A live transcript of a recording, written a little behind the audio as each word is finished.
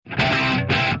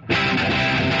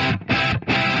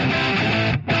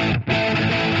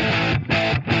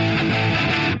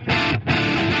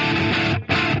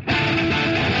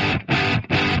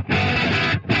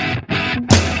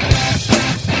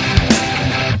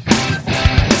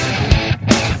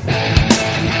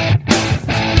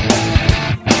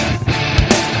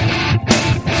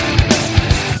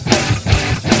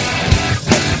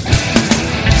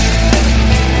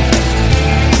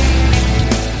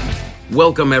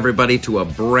Welcome, everybody, to a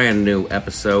brand new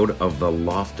episode of the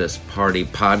Loftus Party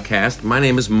Podcast. My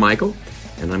name is Michael,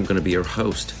 and I'm going to be your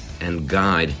host and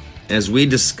guide as we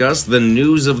discuss the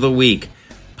news of the week,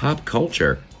 pop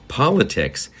culture,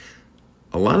 politics,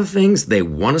 a lot of things they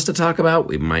want us to talk about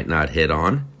we might not hit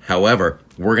on. However,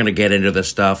 we're going to get into the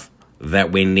stuff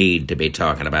that we need to be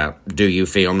talking about. Do you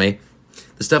feel me?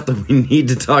 The stuff that we need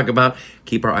to talk about,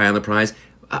 keep our eye on the prize.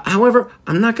 However,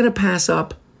 I'm not going to pass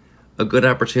up a good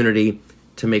opportunity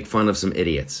to make fun of some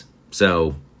idiots.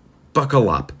 So, buckle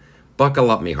up,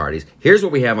 me hearties. Here's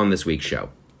what we have on this week's show.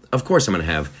 Of course, I'm going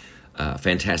to have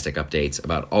fantastic updates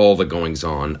about all the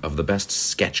goings-on of the best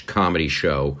sketch comedy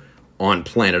show on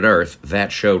planet Earth,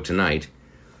 that show tonight.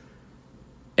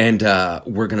 And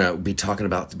we're going to be talking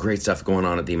about great stuff going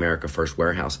on at the America First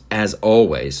Warehouse, as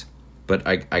always. But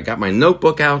I got my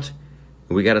notebook out,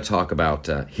 and we got to talk about,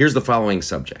 here's the following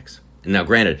subjects. Now,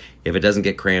 granted, if it doesn't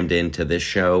get crammed into this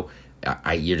show,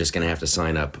 you're just going to have to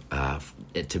sign up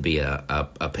to be a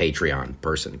Patreon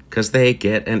person, because they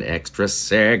get an extra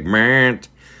segment.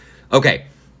 Okay,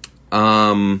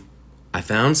 I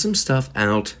found some stuff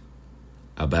out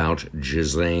about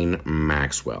Ghislaine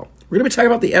Maxwell. We're going to be talking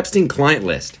about the Epstein client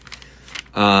list.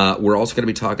 We're also going to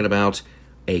be talking about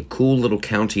a cool little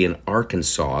county in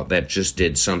Arkansas that just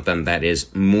did something that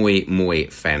is muy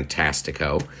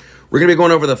fantastico. We're going to be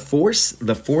going over the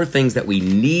four things that we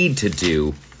need to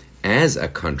do as a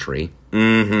country.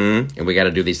 And we got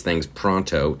to do these things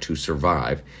pronto to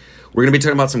survive. We're going to be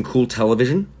talking about some cool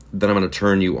television that I'm going to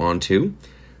turn you on to.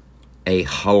 A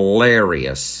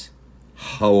hilarious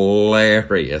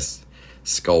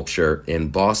sculpture in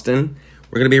Boston.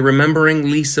 We're going to be remembering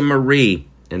Lisa Marie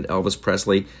and Elvis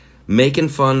Presley, making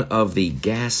fun of the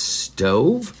gas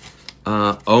stove.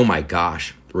 Oh my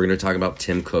gosh. We're going to talk about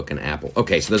Tim Cook and Apple.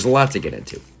 Okay, so there's a lot to get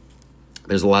into.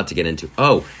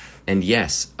 Oh, and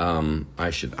yes, I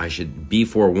should be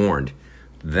forewarned.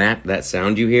 That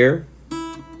sound you hear?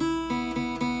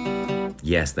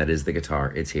 Yes, that is the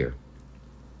guitar. It's here.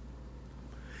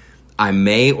 I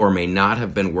may or may not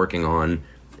have been working on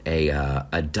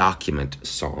a document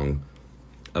song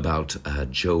about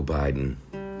Joe Biden.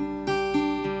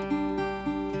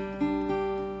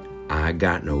 I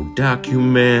got no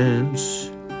documents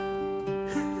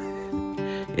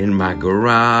in my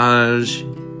garage,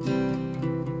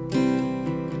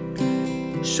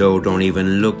 so don't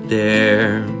even look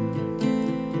there.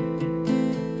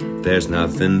 There's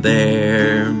nothing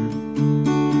there.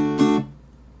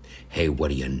 Hey, what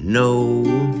do you know?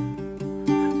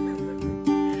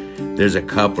 There's a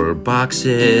couple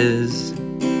boxes,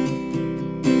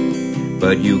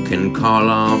 but you can call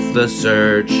off the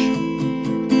search.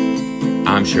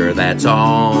 I'm sure that's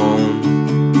all.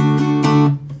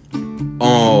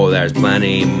 Oh, there's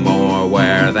plenty more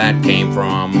where that came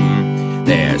from.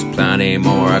 There's plenty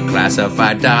more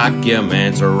classified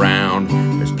documents around.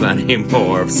 There's plenty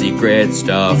more of secret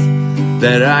stuff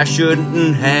that I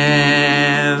shouldn't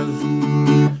have.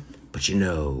 But you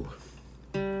know,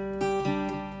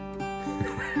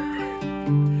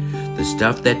 the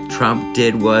stuff that Trump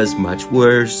did was much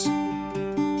worse.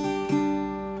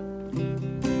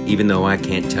 Even though I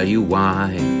can't tell you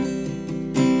why.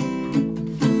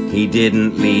 He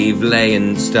didn't leave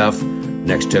laying stuff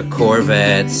next to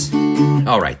Corvettes.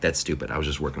 All right, that's stupid. I was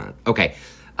just working on it. Okay,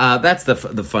 that's the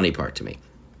funny part to me,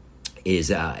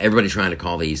 is everybody trying to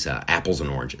call these apples and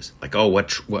oranges. Like, oh, what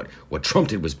Trump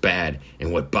did was bad,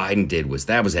 and what Biden did was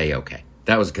A-okay.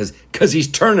 That was because he's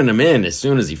turning them in as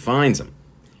soon as he finds them.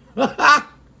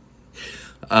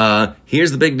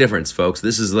 Here's the big difference, folks.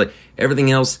 This is like,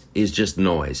 everything else is just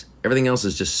noise. Everything else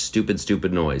is just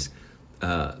stupid noise.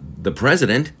 The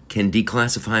president can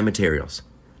declassify materials.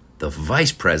 The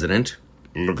vice president,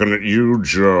 looking at you,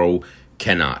 Joe,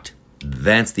 cannot.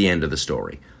 That's the end of the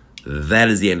story. That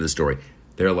is the end of the story.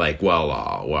 They're like,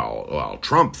 well,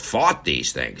 Trump fought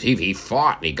these things. He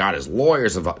fought and he got his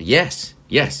lawyers involved. Yes,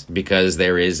 because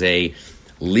there is a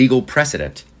legal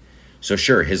precedent. So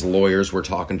sure, his lawyers were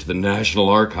talking to the National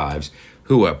Archives,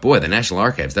 who, the National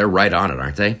Archives, they're right on it,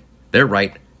 aren't they? They're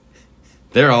right.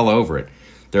 They're all over it.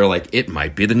 They're like, it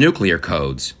might be the nuclear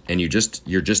codes. And you're just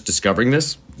discovering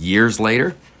this years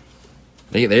later.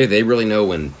 They really know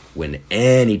when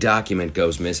any document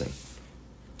goes missing.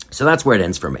 So that's where it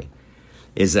ends for me.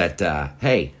 Is that,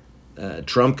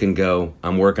 Trump can go,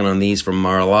 I'm working on these from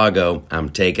Mar-a-Lago. I'm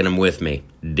taking them with me.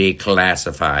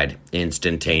 Declassified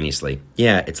instantaneously.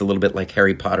 Yeah, it's a little bit like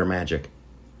Harry Potter magic.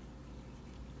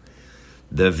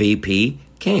 The VP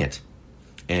can't.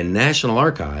 And National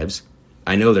Archives,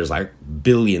 I know there's like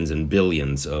billions and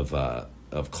billions of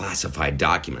classified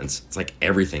documents. It's like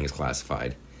everything is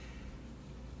classified.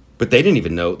 But they didn't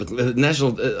even know, the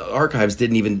National Archives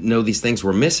didn't even know these things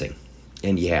were missing.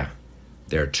 And yeah,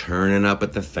 they're turning up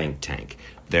at the think tank.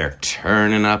 They're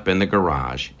turning up in the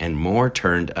garage. And more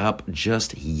turned up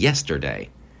just yesterday.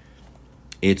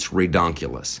 It's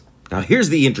redonkulous. Now, here's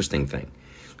the interesting thing.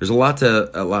 There's a lot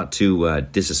to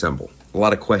disassemble. A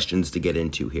lot of questions to get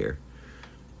into here.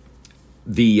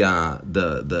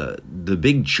 The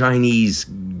big Chinese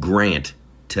grant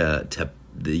to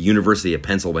the University of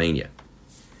Pennsylvania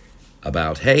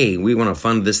about, hey, we want to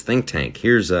fund this think tank.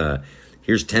 Here's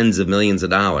tens of millions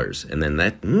of dollars, and then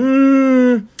that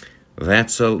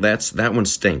one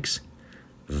stinks.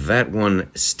 That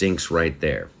one stinks right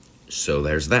there. So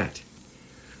there's that.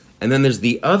 And then there's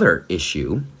the other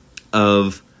issue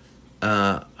of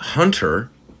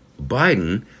Hunter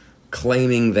Biden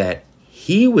claiming that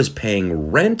he was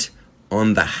paying rent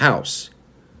on the house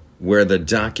where the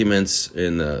documents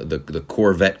in the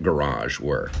Corvette garage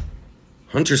were.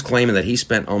 Hunter's claiming that he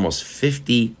spent almost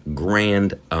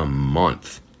 $50,000 a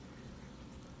month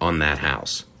on that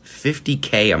house.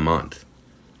 $50K a month.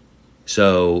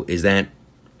 So is that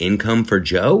income for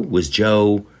Joe? Was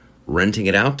Joe renting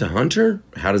it out to Hunter?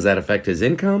 How does that affect his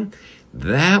income?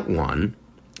 That one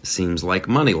seems like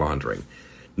money laundering.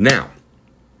 Now,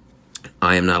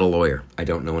 I am not a lawyer. I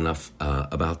don't know enough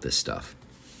about this stuff.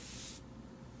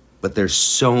 But there's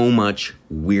so much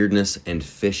weirdness and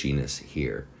fishiness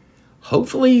here.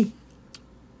 Hopefully,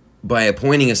 by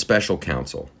appointing a special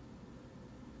counsel,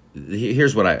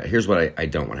 here's what I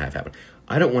don't want to have happen.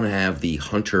 I don't want to have the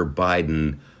Hunter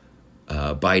Biden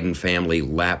family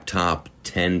laptop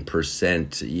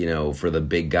 10%, for the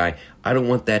big guy. I don't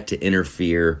want that to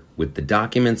interfere with the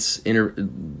documents. You know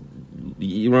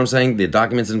what I'm saying? The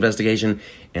documents investigation,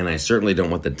 and I certainly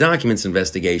don't want the documents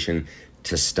investigation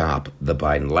to stop the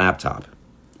Biden laptop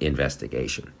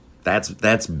investigation.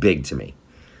 That's big to me.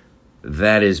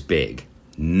 That is big.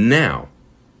 Now,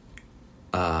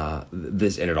 and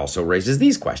it also raises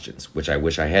these questions, which I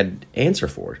wish I had answer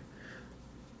for.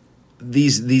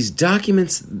 These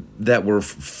documents that were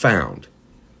found,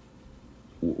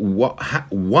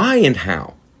 why and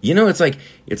how?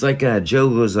 It's like Joe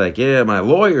was like, yeah, my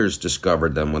lawyers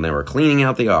discovered them when they were cleaning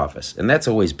out the office. And that's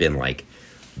always been like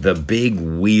the big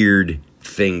weird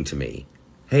thing to me.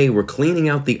 Hey, we're cleaning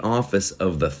out the office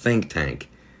of the think tank.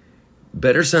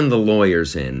 Better send the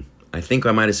lawyers in. I think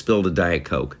I might have spilled a Diet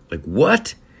Coke. Like,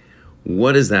 what?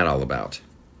 What is that all about?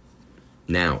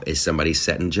 Now, is somebody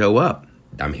setting Joe up?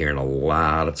 I'm hearing a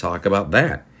lot of talk about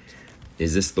that.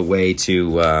 Is this a way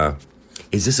to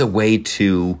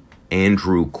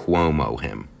Andrew Cuomo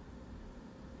him?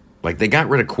 Like, they got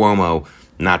rid of Cuomo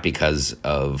not because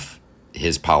of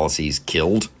his policies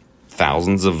killed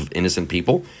thousands of innocent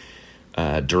people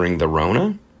during the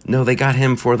Rona. No, they got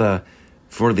him for the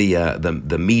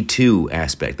Me Too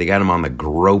aspect. They got him on the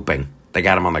groping.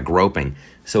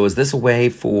 So is this a way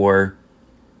for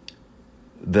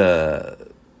the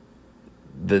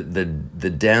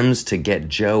Dems to get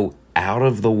Joe out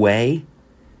of the way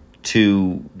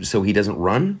so he doesn't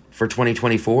run for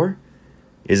 2024?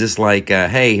 Is this like,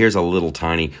 hey, here's we'll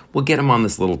get him on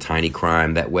this little tiny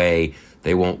crime. That way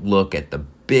they won't look at the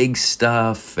big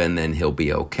stuff, and then he'll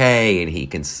be okay, and he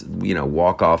can,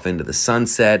 walk off into the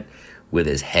sunset with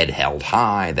his head held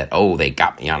high that, oh, they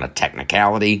got me on a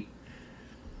technicality.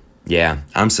 Yeah,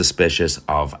 I'm suspicious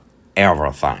of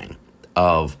everything.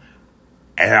 And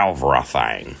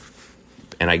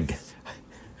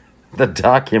the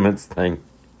documents thing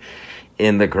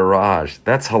in the garage,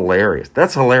 that's hilarious.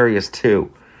 That's hilarious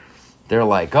too. They're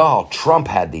like, oh, Trump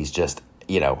had these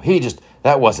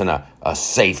that wasn't a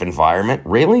safe environment.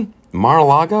 Really?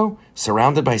 Mar-a-Lago?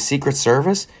 Surrounded by Secret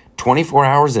Service? 24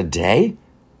 hours a day?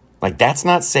 Like, that's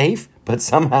not safe? But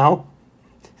somehow,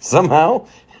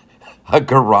 a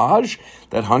garage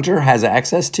that Hunter has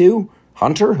access to?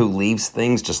 Hunter, who leaves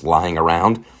things just lying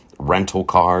around, rental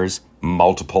cars,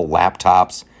 multiple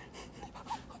laptops,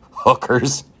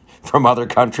 hookers from other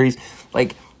countries.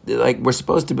 Like we're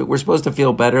supposed to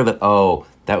feel better that, oh,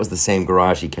 that was the same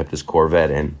garage he kept his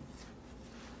Corvette in.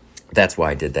 That's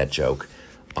why I did that joke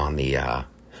on the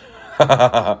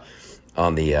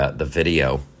the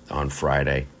video on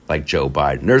Friday. Like Joe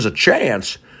Biden, there's a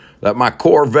chance that my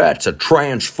Corvette's a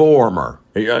transformer.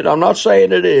 I'm not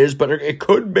saying it is, but it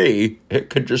could be. It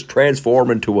could just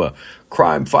transform into a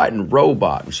crime-fighting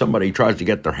robot. If somebody tries to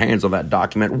get their hands on that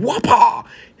document, whoop-ah,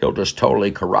 he'll just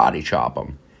totally karate chop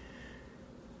them.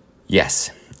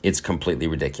 Yes, it's completely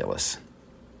ridiculous.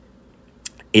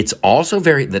 It's also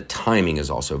the timing is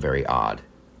also very odd.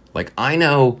 Like, I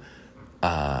know,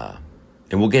 and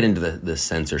we'll get into the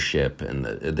censorship and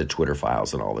the Twitter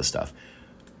files and all this stuff,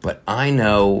 but I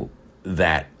know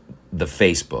that the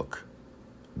Facebook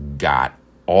got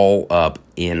all up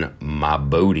in my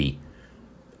booty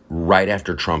right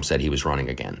after Trump said he was running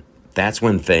again. That's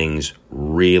when things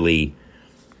really,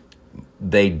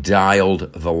 they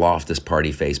dialed the Loftus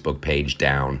Party Facebook page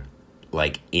down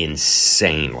like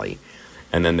insanely.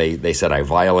 And then they said I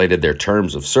violated their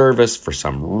terms of service for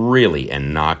some really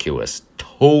innocuous,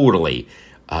 totally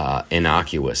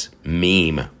innocuous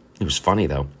meme. It was funny,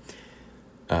 though.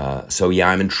 So, yeah,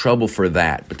 I'm in trouble for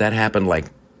that. But that happened like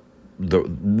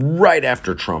right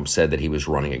after Trump said that he was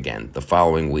running again, the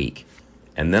following week.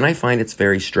 And then I find it's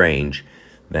very strange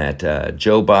that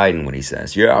Joe Biden, when he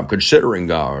says, yeah, I'm considering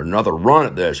another run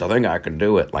at this, I think I can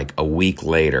do it, like a week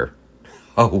later,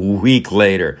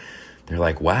 they're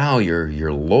like, wow,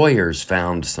 your lawyers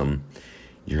found some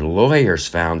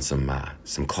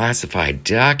classified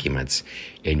documents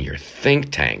in your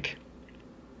think tank.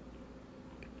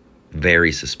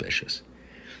 Very suspicious.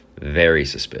 Very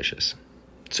suspicious.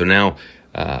 So now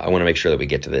I want to make sure that we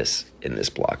get to this in this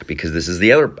block, because this is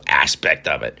the other aspect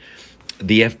of it.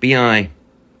 The FBI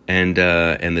and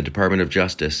the Department of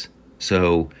Justice.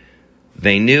 So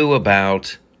they knew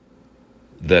about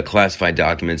the classified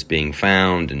documents being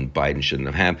found, and Biden shouldn't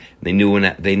have had. They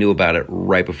knew about it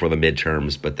right before the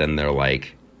midterms, but then they're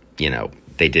like,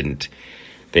 they didn't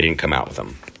come out with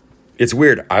them. It's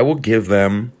weird. I will give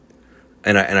them,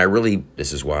 and I really,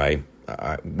 this is why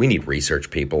we need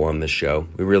research people on this show.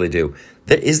 We really do.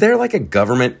 Is there like a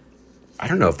government? I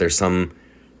don't know if there's some.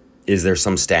 Is there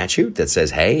some statute that says,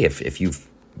 hey, if you've,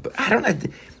 I don't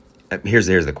know. Here's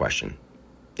the question.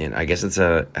 And I guess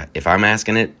if I'm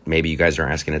asking it, maybe you guys are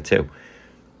asking it too.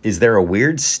 Is there a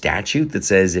weird statute that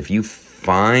says if you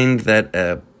find that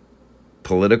a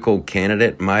political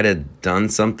candidate might have done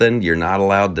something, you're not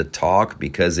allowed to talk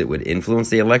because it would influence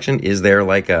the election? Is there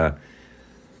like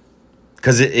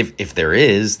because if there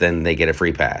is, then they get a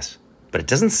free pass. But it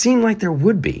doesn't seem like there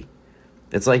would be.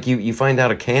 It's like you find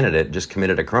out a candidate just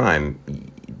committed a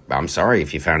crime. I'm sorry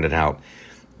if you found it out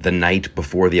the night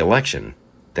before the election.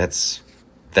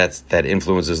 That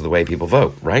influences the way people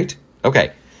vote, right?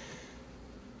 Okay.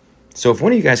 So if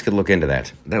one of you guys could look into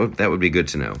that would be good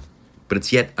to know. But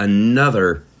it's yet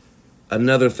another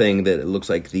thing that it looks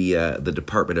like the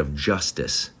Department of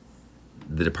Justice,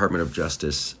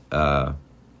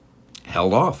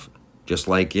 held off, just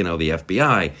like the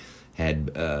FBI had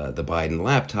the Biden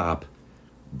laptop.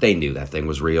 They knew that thing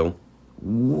was real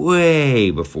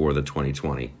way before the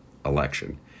 2020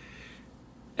 election.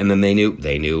 And then they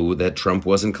knew that Trump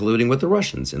wasn't colluding with the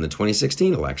Russians in the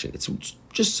 2016 election. It's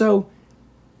just so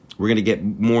we're going to get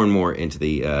more and more into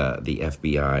the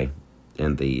FBI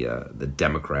and the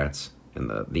Democrats and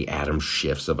the Adam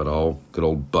Schiffs of it all. Good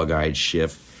old bug-eyed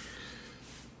Schiff.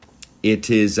 It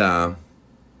is, and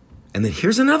then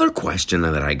here's another question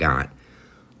that I got.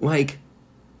 Like,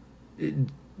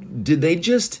 did they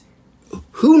just?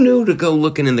 Who knew to go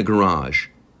looking in the garage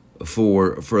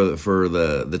for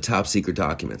the top secret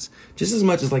documents? Just as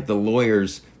much as like the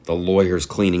lawyers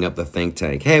cleaning up the think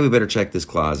tank. Hey, we better check this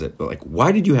closet. But like,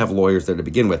 why did you have lawyers there to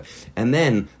begin with? And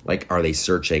then, like, are they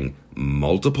searching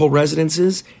multiple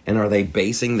residences? And are they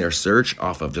basing their search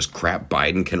off of just crap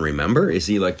Biden can remember? Is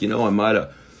he like, I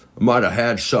might have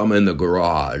had some in the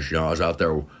garage. I was out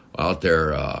there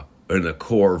in the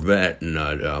Corvette, and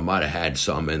I might have had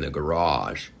some in the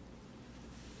garage.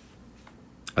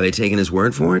 Are they taking his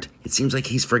word for it? It seems like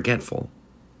he's forgetful.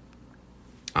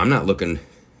 I'm not looking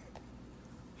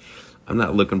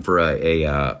for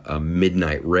a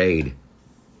midnight raid.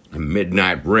 A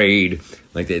midnight raid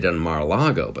like they done in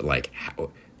Mar-a-Lago, but like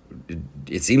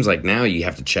it seems like now you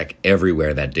have to check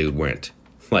everywhere that dude went.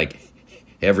 Like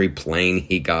every plane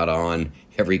he got on,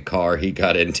 every car he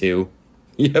got into.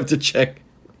 You have to check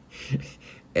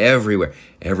everywhere.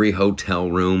 Every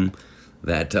hotel room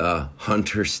that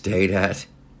Hunter stayed at.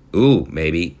 Ooh,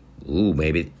 maybe.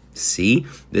 See?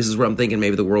 This is where I'm thinking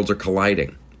maybe the worlds are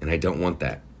colliding, and I don't want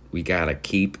that. We gotta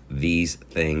keep these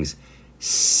things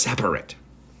separate.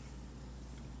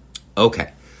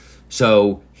 Okay,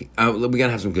 so we gotta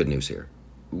have some good news here,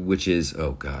 which is,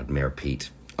 oh God, Mayor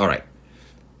Pete. All right,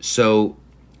 so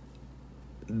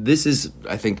this is,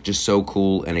 I think, just so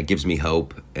cool, and it gives me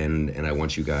hope, and I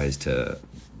want you guys to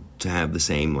have the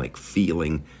same like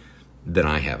feeling that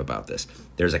I have about this.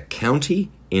 There's a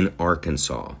county in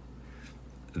Arkansas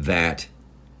that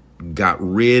got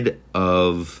rid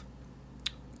of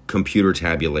computer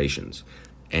tabulations,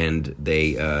 and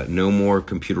they no more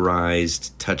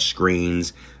computerized touch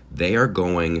screens. They are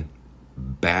going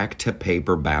back to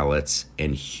paper ballots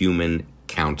and human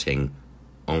counting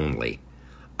only.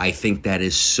 I think that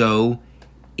is so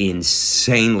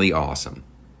insanely awesome.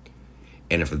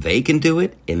 And if they can do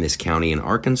it in this county in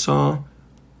Arkansas,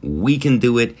 we can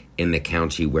do it in the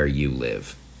county where you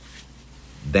live.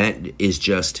 That is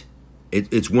just,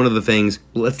 it's one of the things.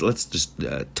 Let's just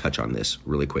touch on this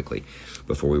really quickly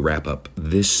before we wrap up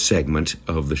this segment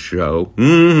of the show.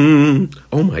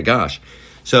 Oh my gosh.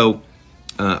 So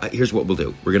here's what we'll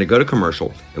do. We're going to go to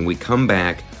commercial, and we come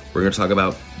back. We're going to talk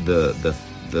about the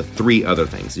three other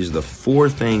things. These are the four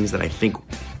things that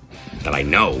I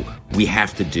know we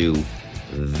have to do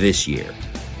this year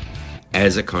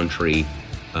as a country.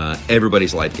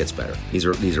 Everybody's life gets better.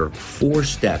 These are four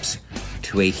steps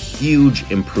to a huge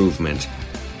improvement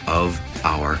of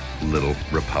our little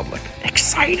republic.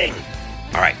 Exciting!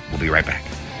 All right, we'll be right back.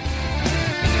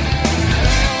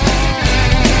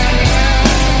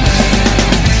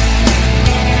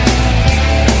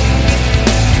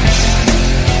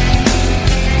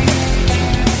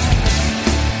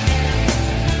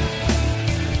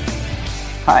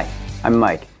 Hi, I'm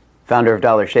Mike, founder of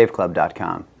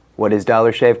DollarShaveClub.com. What is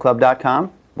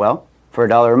DollarShaveClub.com? Well, for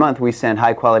 $1 a month, we send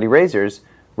high-quality razors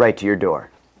right to your door.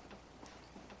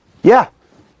 Yeah,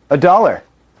 $1.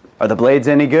 Are the blades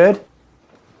any good?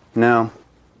 No.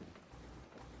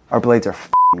 Our blades are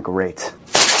f***ing great.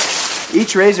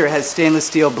 Each razor has stainless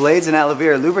steel blades, an aloe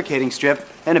vera lubricating strip,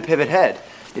 and a pivot head.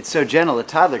 It's so gentle a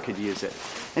toddler could use it.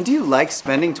 And do you like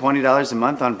spending $20 a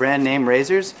month on brand name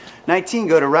razors? 19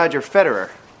 go to Roger Federer.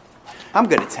 I'm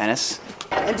good at tennis.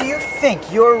 And do you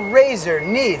think your razor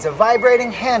needs a vibrating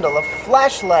handle, a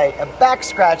flashlight, a back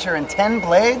scratcher, and 10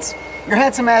 blades? Your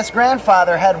handsome-ass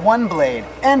grandfather had 1 blade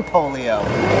and polio.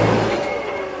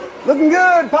 Looking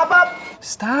good, pop-up!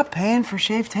 Stop paying for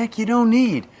shave tech you don't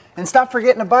need. And stop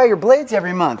forgetting to buy your blades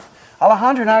every month.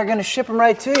 Alejandro and I are going to ship them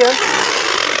right to you.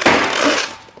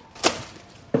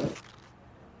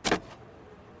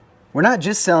 We're not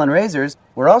just selling razors,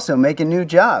 we're also making new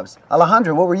jobs.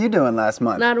 Alejandro, what were you doing last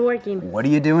month? Not working. What are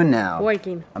you doing now?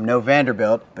 Working. I'm no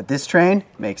Vanderbilt, but this train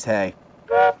makes hay.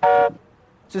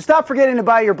 So stop forgetting to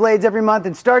buy your blades every month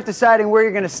and start deciding where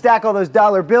you're going to stack all those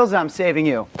dollar bills I'm saving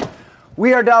you.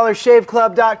 We are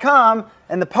DollarShaveClub.com,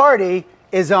 and the party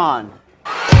is on.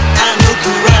 I know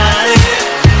karate,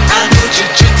 I know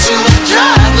jiu-jitsu, I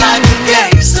drive like a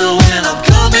gangster when I'm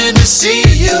coming to see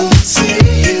you,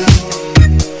 see you.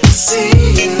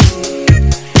 See you,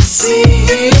 see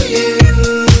you.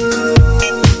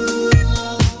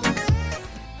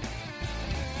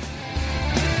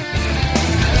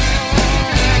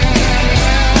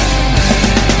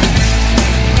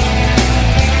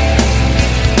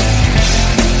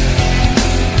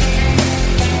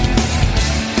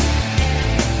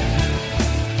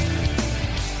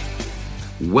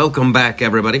 Welcome back,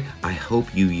 everybody. I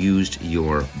hope you used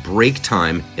your break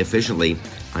time efficiently.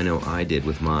 I know I did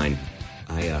with mine.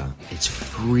 It's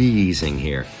freezing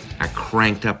here. I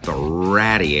cranked up the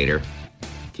radiator.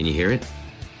 Can you hear it?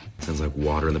 Sounds like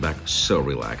water in the back. So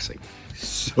relaxing.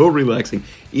 So relaxing.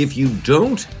 If you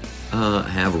don't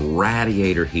have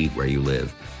radiator heat where you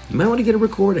live, you might want to get a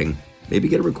recording. Maybe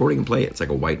get a recording and play it. It's like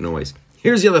a white noise.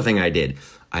 Here's the other thing I did.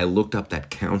 I looked up that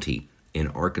county in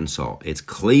Arkansas. It's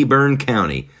Cleburne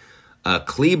County.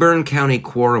 Cleburne County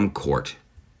Quorum Court.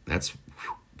 That's,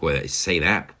 boy, they say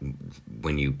that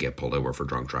when you get pulled over for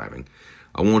drunk driving.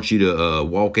 I want you to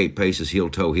walk 8 paces, heel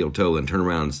toe, and turn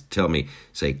around and tell me,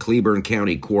 say, Cleburne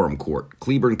County Quorum Court.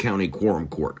 Cleburne County Quorum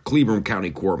Court. Cleburne County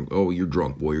Quorum. Oh, you're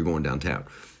drunk. Boy, you're going downtown.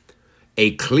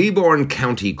 A Cleburne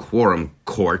County Quorum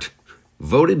Court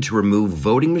voted to remove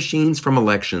voting machines from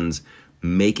elections,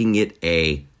 making it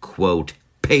a, quote,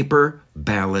 paper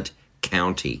ballot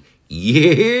county.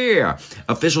 Yeah!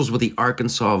 Officials with the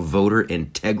Arkansas Voter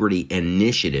Integrity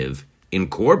Initiative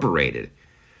Incorporated,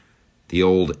 the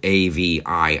old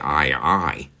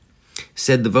AVIII,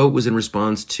 said the vote was in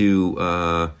response to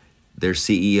their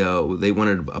CEO. They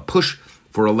wanted a push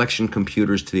for election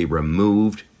computers to be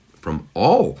removed from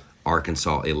all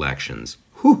Arkansas elections.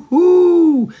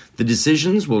 Hoo-hoo! The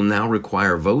decisions will now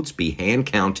require votes be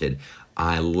hand-counted.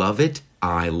 I love it.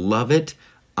 I love it.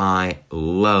 I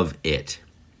love it.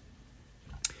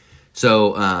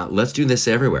 So let's do this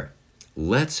everywhere.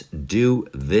 Let's do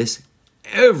this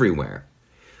everywhere.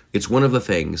 It's one of the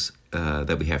things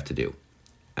that we have to do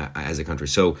as a country.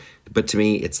 So, but to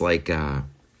me, it's like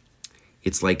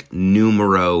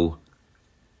numero.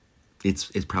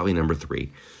 It's probably number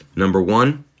 3. Number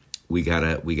 1, we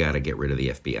gotta get rid of the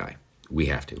FBI. We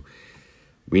have to.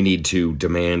 We need to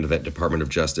demand that Department of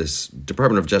Justice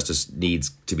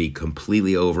needs to be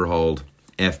completely overhauled.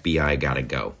 FBI gotta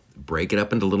go. Break it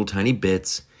up into little tiny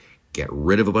bits. Get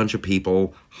rid of a bunch of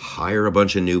people. Hire a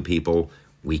bunch of new people.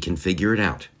 We can figure it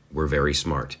out. We're very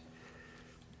smart.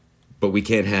 But we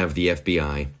can't have the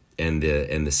FBI and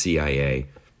the CIA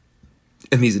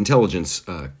and these intelligence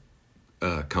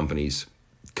companies,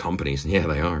 yeah,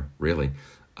 they are really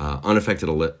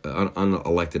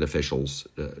unelected officials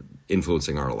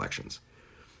influencing our elections.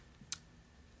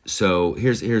 So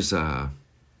here's it's I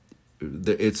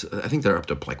think they're up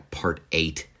to like part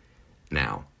 8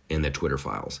 now in the Twitter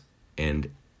files, and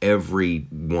every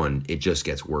one it just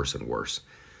gets worse and worse.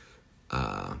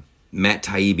 Matt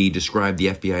Taibbi described the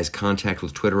FBI's contact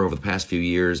with Twitter over the past few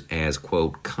years as,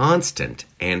 quote, constant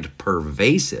and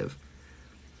pervasive,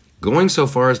 going so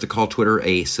far as to call Twitter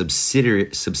a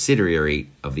subsidiary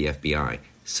of the FBI.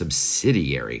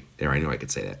 Subsidiary. There, I knew I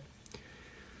could say that.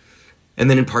 And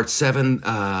then in part 7,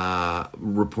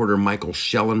 reporter Michael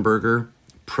Schellenberger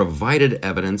provided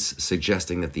evidence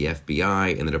suggesting that the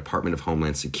FBI and the Department of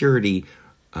Homeland Security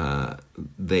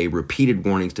they repeated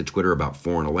warnings to Twitter about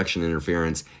foreign election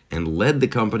interference and led the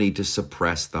company to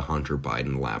suppress the Hunter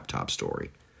Biden laptop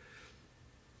story.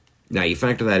 Now, you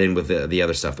factor that in with the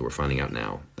other stuff that we're finding out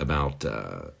now about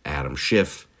Adam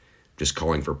Schiff just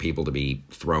calling for people to be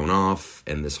thrown off,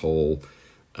 and this whole...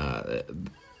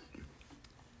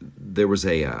 there was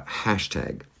a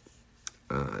hashtag.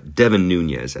 Devin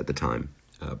Nunes at the time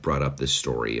brought up this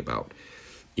story about...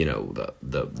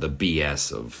 the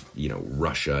BS of,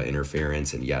 Russia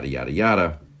interference and yada, yada,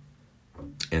 yada.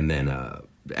 And then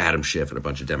Adam Schiff and a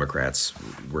bunch of Democrats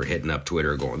were hitting up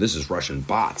Twitter going, this is Russian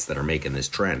bots that are making this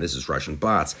trend. This is Russian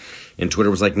bots. And Twitter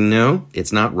was like, no,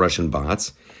 it's not Russian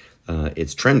bots.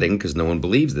 It's trending because no one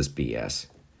believes this BS.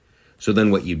 So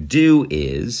then what you do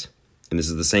is, and this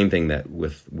is the same thing that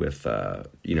with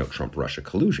Trump-Russia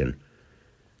collusion,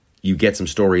 you get some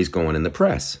stories going in the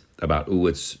press about,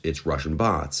 it's Russian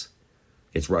bots.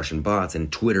 It's Russian bots,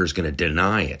 and Twitter's going to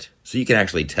deny it. So you can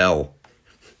actually tell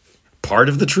part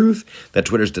of the truth, that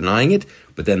Twitter's denying it,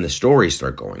 but then the stories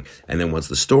start going. And then once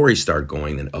the stories start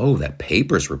going, then, that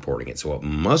paper's reporting it, so it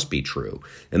must be true.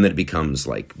 And then it becomes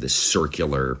like this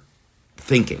circular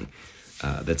thinking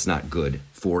that's not good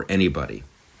for anybody.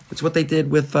 It's what they did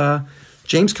with...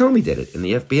 James Comey did it in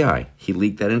the FBI. He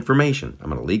leaked that information. I'm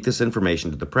going to leak this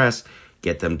information to the press,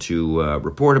 get them to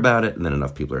report about it, and then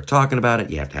enough people are talking about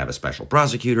it. You have to have a special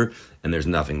prosecutor, and there's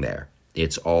nothing there.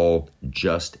 It's all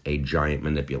just a giant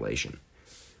manipulation.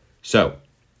 So,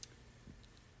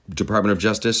 Department of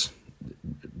Justice,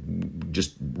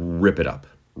 just rip it up.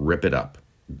 Rip it up.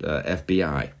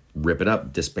 FBI, rip it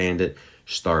up, disband it,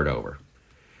 start over.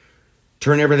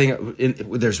 Turn everything up.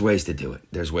 There's ways to do it.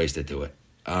 There's ways to do it.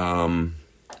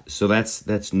 So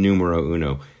that's numero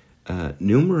uno.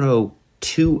 Numero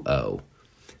 2-0,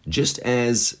 just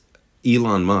as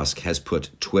Elon Musk has put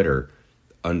Twitter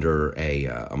under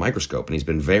a microscope, and he's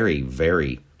been very,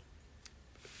 very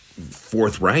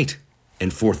forthright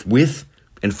and forthwith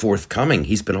and forthcoming.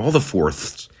 He's been all the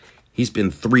fourths. He's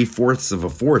been 3/4 of a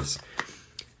fourth.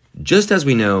 Just as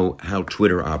we know how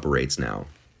Twitter operates now,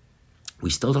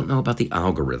 we still don't know about the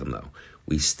algorithm, though.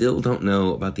 We still don't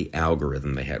know about the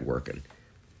algorithm they had working.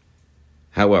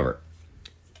 However,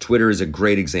 Twitter is a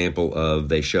great example of,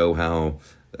 they show how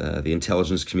the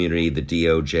intelligence community, the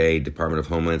DOJ, Department of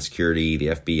Homeland Security, the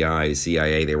FBI,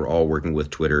 CIA, they were all working with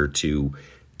Twitter to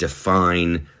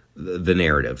define the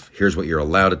narrative. Here's what you're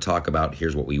allowed to talk about.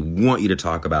 Here's what we want you to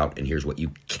talk about. And here's what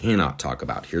you cannot talk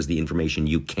about. Here's the information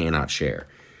you cannot share.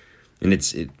 And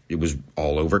it was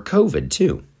all over COVID,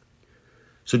 too.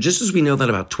 So just as we know that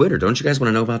about Twitter, don't you guys want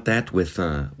to know about that with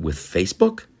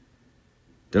Facebook?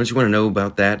 Don't you want to know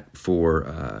about that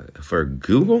for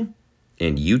Google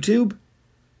and YouTube?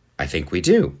 I think we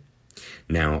do.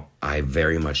 Now, I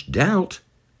very much doubt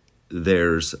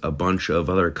there's a bunch of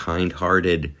other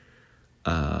kind-hearted,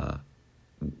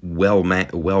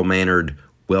 well-mannered,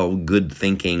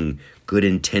 good-thinking,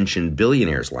 good-intentioned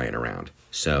billionaires lying around.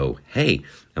 So, hey,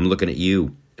 I'm looking at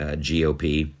you,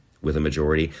 GOP, with a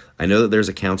majority. I know that there's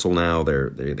a council now.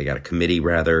 They got a committee,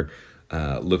 rather,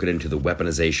 looking into the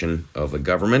weaponization of the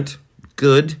government.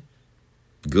 Good.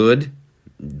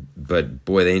 But,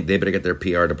 boy, they better get their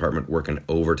PR department working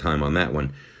overtime on that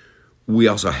one. We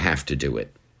also have to do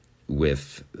it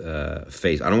with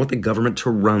face. I don't want the government to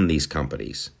run these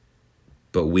companies,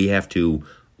 but we have to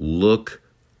look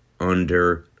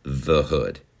under the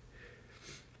hood.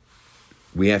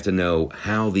 We have to know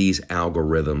how these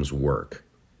algorithms work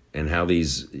and how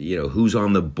these, who's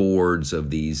on the boards of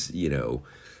these,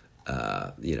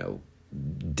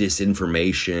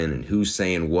 disinformation and who's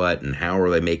saying what and how are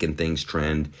they making things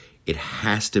trend. It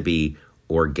has to be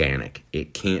organic.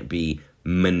 It can't be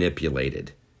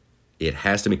manipulated. It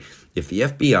has to be. If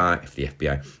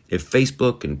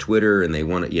Facebook and Twitter and they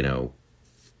want to,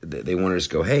 they want to just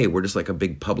go, hey, we're just like a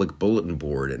big public bulletin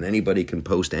board and anybody can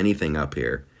post anything up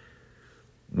here.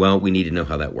 Well, we need to know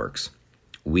how that works.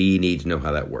 We need to know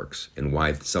how that works and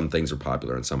why some things are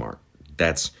popular and some aren't.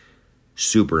 That's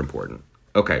super important.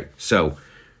 Okay, so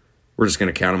we're just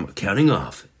going to counting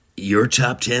off your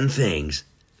top 10 things.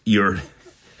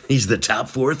 He's the top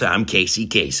fourth. I'm Casey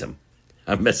Kasem.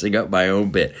 I'm messing up my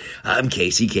own bit. I'm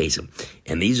Casey Kasem.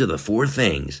 And these are the 4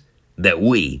 things that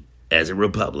we, as a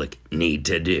republic, need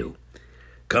to do.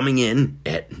 Coming in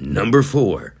at number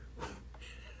 4,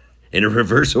 in a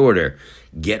reverse order,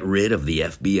 get rid of the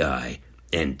FBI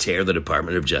and tear the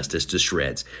Department of Justice to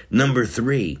shreds. Number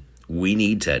 3, we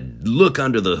need to look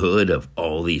under the hood of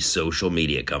all these social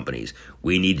media companies.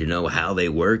 We need to know how they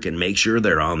work and make sure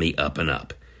they're on the up and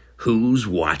up. Who's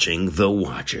watching the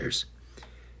watchers?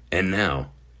 And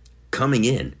now, coming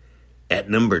in at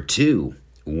number 2,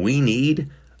 we need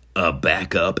a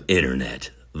backup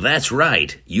internet. That's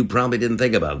right. You probably didn't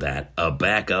think about that. A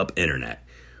backup internet.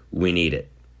 We need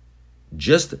it.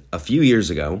 Just a few years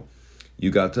ago,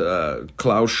 you got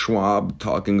Klaus Schwab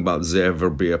talking about there will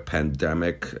be a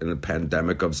pandemic, and a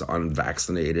pandemic of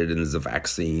unvaccinated and the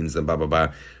vaccines and blah, blah,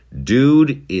 blah.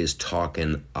 Dude is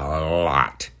talking a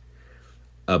lot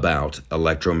about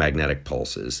electromagnetic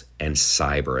pulses and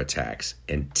cyber attacks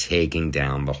and taking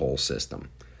down the whole system.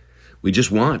 We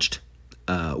just watched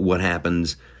what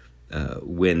happens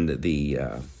when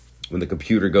the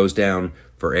computer goes down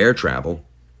for air travel.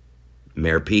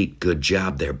 Mayor Pete, good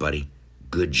job there, buddy.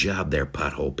 Good job there,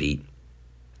 Pothole Pete.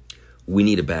 We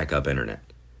need a backup internet.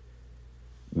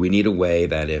 We need a way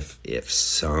that if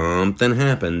something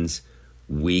happens,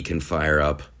 we can fire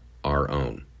up our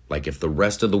own. Like if the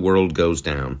rest of the world goes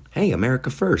down, hey, America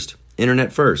first,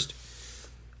 internet first.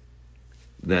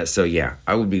 So yeah,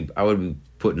 I would be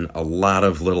putting a lot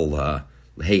of little,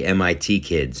 hey, MIT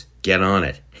kids, get on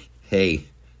it. Hey,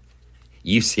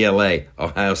 UCLA,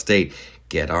 Ohio State,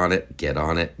 get on it, get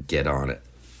on it, get on it.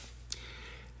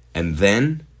 And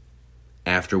then,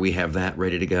 after we have that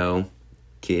ready to go,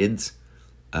 kids,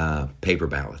 paper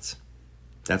ballots.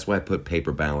 That's why I put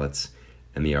paper ballots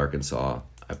in the Arkansas.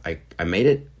 I made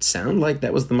it sound like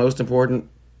that was the most important.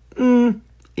 It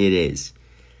is.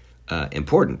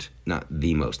 Important, not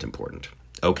the most important.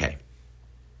 Okay.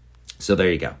 So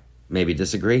there you go. Maybe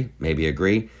disagree, maybe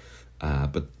agree.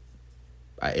 But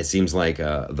it seems like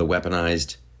the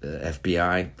weaponized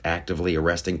FBI actively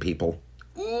arresting people.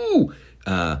 Ooh!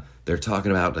 They're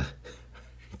talking about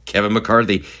Kevin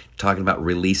McCarthy talking about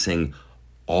releasing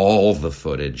all the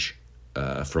footage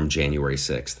from January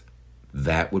 6th.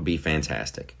 That would be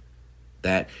fantastic.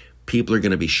 That people are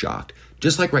going to be shocked.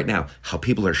 Just like right now, how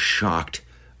people are shocked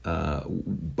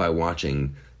by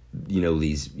watching,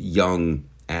 these young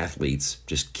athletes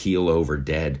just keel over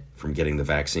dead from getting the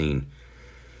vaccine.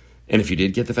 And if you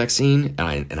did get the vaccine,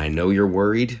 and I know you're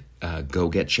worried, go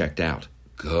get checked out.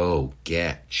 Go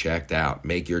get checked out.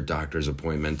 Make your doctor's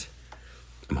appointment.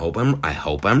 I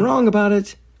hope I'm wrong about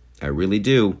it. I really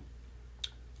do.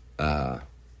 But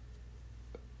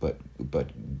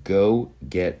go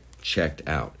get checked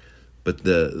out. But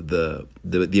the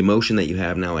emotion that you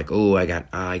have now, like, oh, I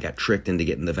got tricked into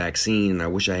getting the vaccine, and I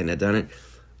wish I hadn't done it.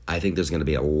 I think there's going to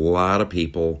be a lot of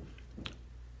people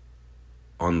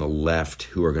on the left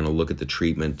who are going to look at the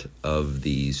treatment of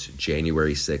these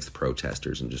January 6th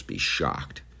protesters and just be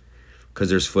shocked. Because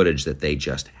there's footage that they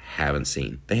just haven't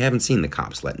seen. They haven't seen the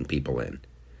cops letting people in.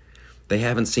 They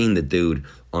haven't seen the dude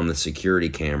on the security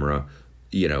camera.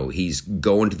 He's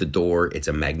going to the door. It's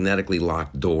a magnetically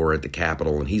locked door at the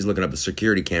Capitol, and he's looking up the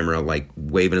security camera, like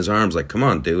waving his arms, like, come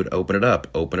on, dude, open it up,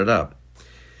 open it up.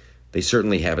 They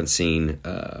certainly haven't seen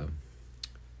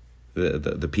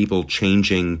the people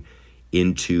changing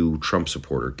into Trump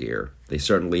supporter gear. They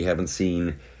certainly haven't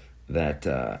seen that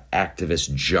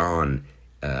activist John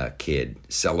kid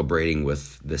celebrating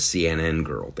with the CNN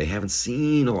girl. They haven't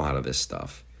seen a lot of this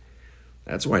stuff.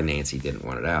 That's why Nancy didn't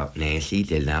want it out. Nancy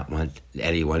did not want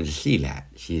anyone to see that.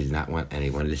 She did not want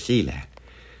anyone to see that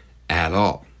at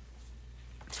all.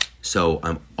 So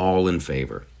I'm all in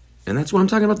favor. And that's why I'm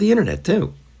talking about the internet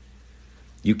too.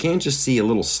 You can't just see a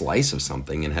little slice of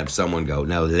something and have someone go,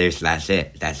 no, that's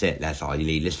it. That's all you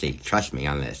need to see. Trust me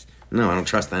on this. No, I don't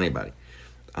trust anybody.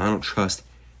 I don't trust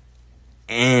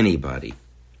anybody.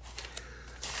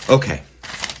 Okay.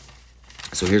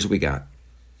 So here's what we got.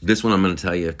 This one I'm going to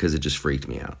tell you because it just freaked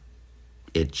me out.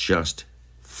 It just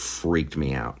freaked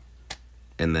me out.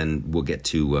 And then we'll get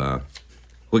to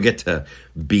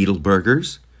Beetle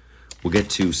burgers. We'll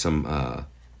get to some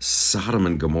Sodom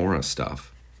and Gomorrah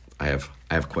stuff. I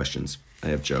have questions. I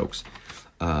have jokes.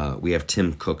 We have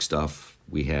Tim Cook stuff.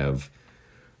 We have,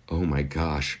 oh my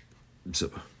gosh,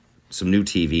 some new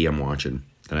TV I'm watching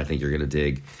that I think you're going to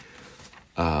dig.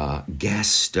 Gas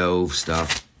stove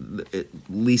stuff.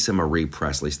 Lisa Marie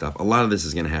Presley stuff. A lot of this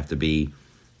is going to have to be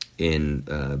in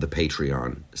the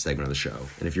Patreon segment of the show.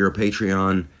 And if you're a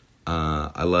Patreon,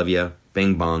 I love you.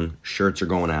 Bing bong. Shirts are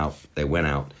going out. They went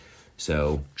out.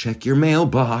 So check your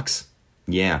mailbox.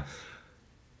 Yeah.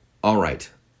 All right.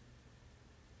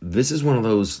 This is one of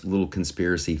those little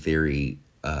conspiracy theory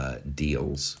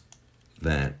deals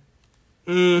that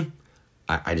I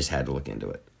just had to look into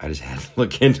it.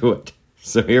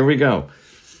 So here we go.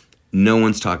 No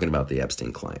one's talking about the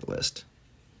Epstein client list.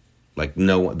 Like,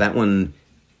 no, that one,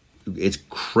 it's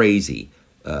crazy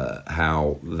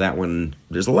how that one,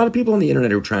 there's a lot of people on the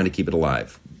internet who are trying to keep it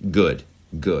alive. Good.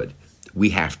 We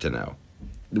have to know.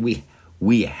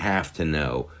 We have to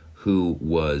know who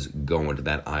was going to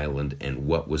that island and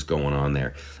what was going on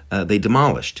there. They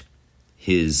demolished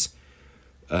his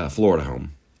Florida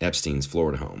home, Epstein's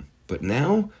Florida home. But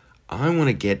now I want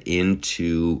to get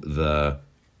into the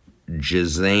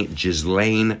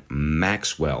Ghislaine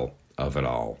Maxwell of it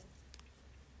all.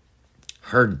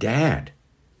 Her dad.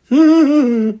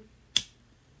 I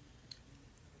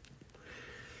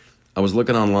was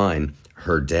looking online.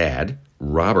 Her dad,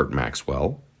 Robert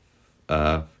Maxwell,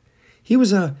 he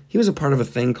was a part of a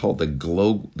thing called the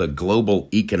Global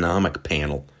Economic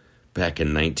Panel back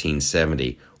in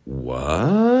 1970.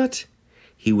 What?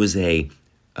 He was a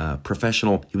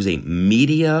professional. He was a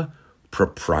media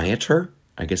proprietor.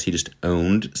 I guess he just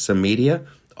owned some media.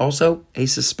 Also, a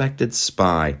suspected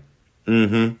spy.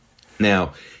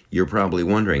 Now, you're probably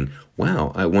wondering,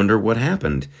 wow, I wonder what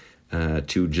happened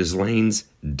to Ghislaine's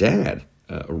dad,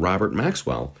 Robert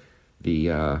Maxwell,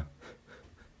 the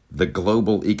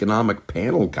Global Economic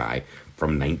Panel guy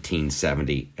from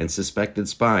 1970 and suspected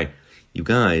spy. You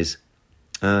guys,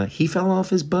 he fell off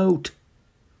his boat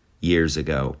years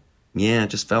ago. Yeah,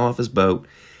 just fell off his boat,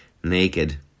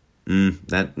 naked.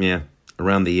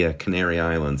 Around the Canary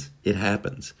Islands. It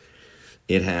happens.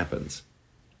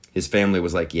 His family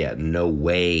was like, yeah, no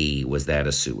way was that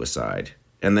a suicide.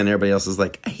 And then everybody else is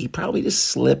like, he probably just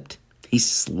slipped. He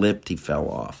fell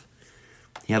off.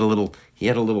 He had a little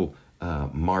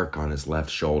mark on his left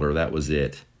shoulder. That was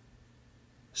it.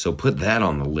 So put that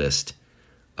on the list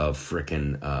of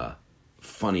frickin'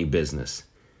 funny business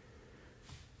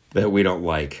that we don't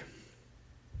like.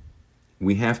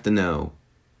 We have to know.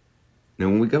 Now,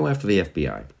 when we go after the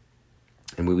FBI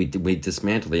and we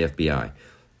dismantle the FBI,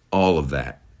 all of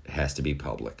that has to be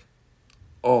public.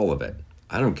 All of it.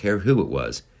 I don't care who it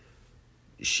was.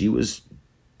 She was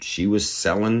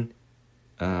selling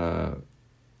young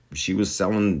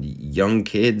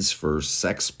kids for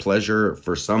sex pleasure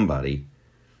for somebody,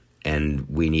 and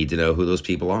we need to know who those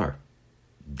people are.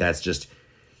 That's just,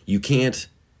 you can't.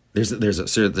 There's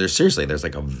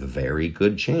like a very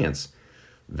good chance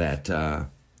that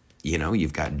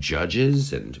you've got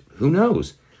judges and who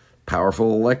knows,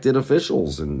 powerful elected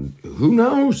officials and who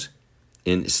knows,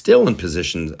 still in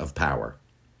positions of power,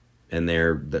 and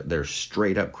they're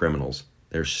straight up criminals.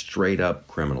 They're straight up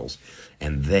criminals,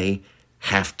 and they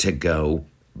have to go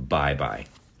bye-bye.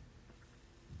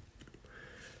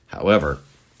 However,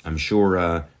 I'm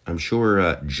sure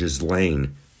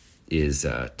Ghislaine is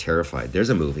terrified. There's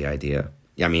a movie idea.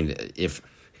 I mean, if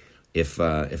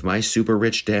my super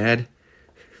rich dad,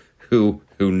 who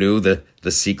knew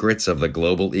the secrets of the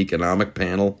Global Economic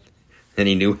Panel, and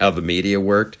he knew how the media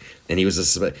worked, and he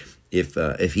was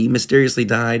if he mysteriously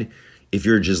died, if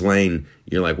you're Ghislaine,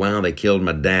 you're like, wow, they killed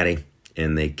my daddy,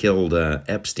 and they killed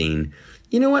Epstein.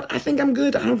 You know what? I think I'm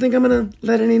good. I don't think I'm gonna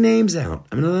let any names out.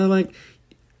 I'm gonna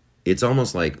it's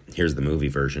almost like, here's the movie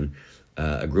version.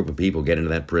 A group of people get into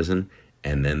that prison,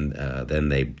 and then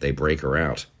they break her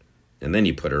out, and then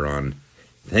you put her on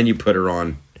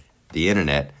the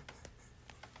internet,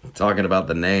 talking about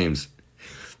the names.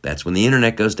 That's when the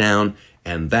internet goes down,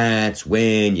 and that's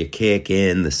when you kick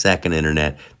in the second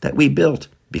internet that we built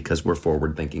because we're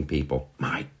forward-thinking people.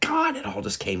 My God, it all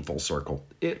just came full circle.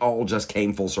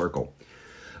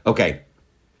 Okay,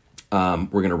 we're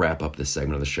going to wrap up this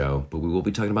segment of the show, but we will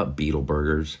be talking about beetle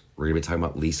burgers. We're going to be talking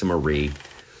about Lisa Marie.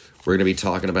 We're going to be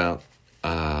talking about,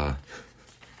 I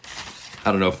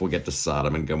don't know if we'll get to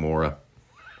Sodom and Gomorrah.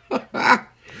 But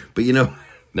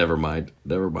never mind.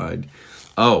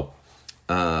 Oh,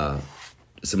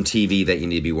 some TV that you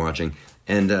need to be watching,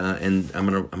 and I'm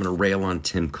gonna rail on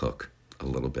Tim Cook a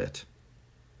little bit.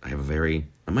 I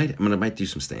might do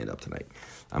some stand up tonight.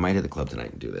 I might hit the club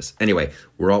tonight and do this. Anyway,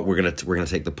 we're gonna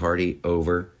take the party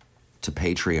over to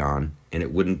Patreon, and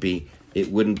it wouldn't be.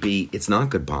 It's not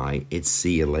goodbye. It's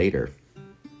see you later.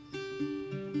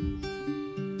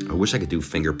 I wish I could do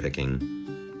finger picking.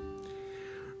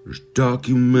 There's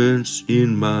documents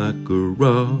in my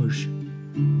garage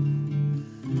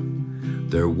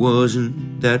there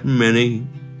wasn't that many.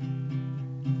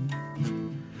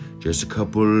 Just a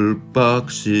couple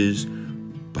boxes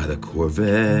by the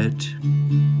Corvette.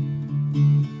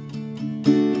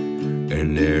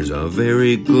 And there's a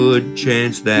very good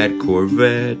chance that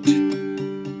Corvette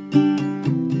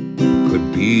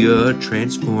could be a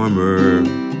transformer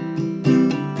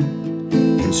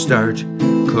and start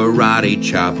karate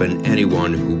chopping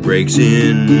anyone who breaks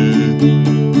in.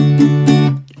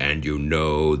 And you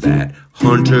know that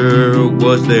Hunter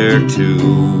was there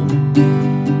too.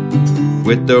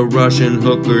 With the Russian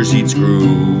hookers he'd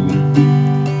screw,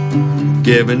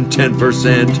 giving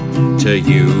 10% to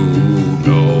you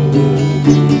know.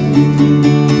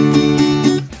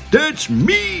 That's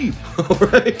me!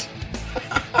 Alright.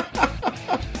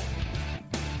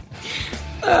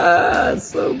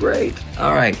 So great.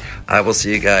 Alright, I will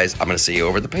see you guys. I'm going to see you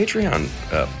over at the Patreon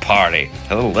party.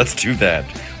 Hello, let's do that.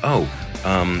 Oh,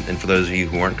 and for those of you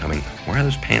who aren't coming, why are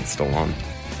those pants still on?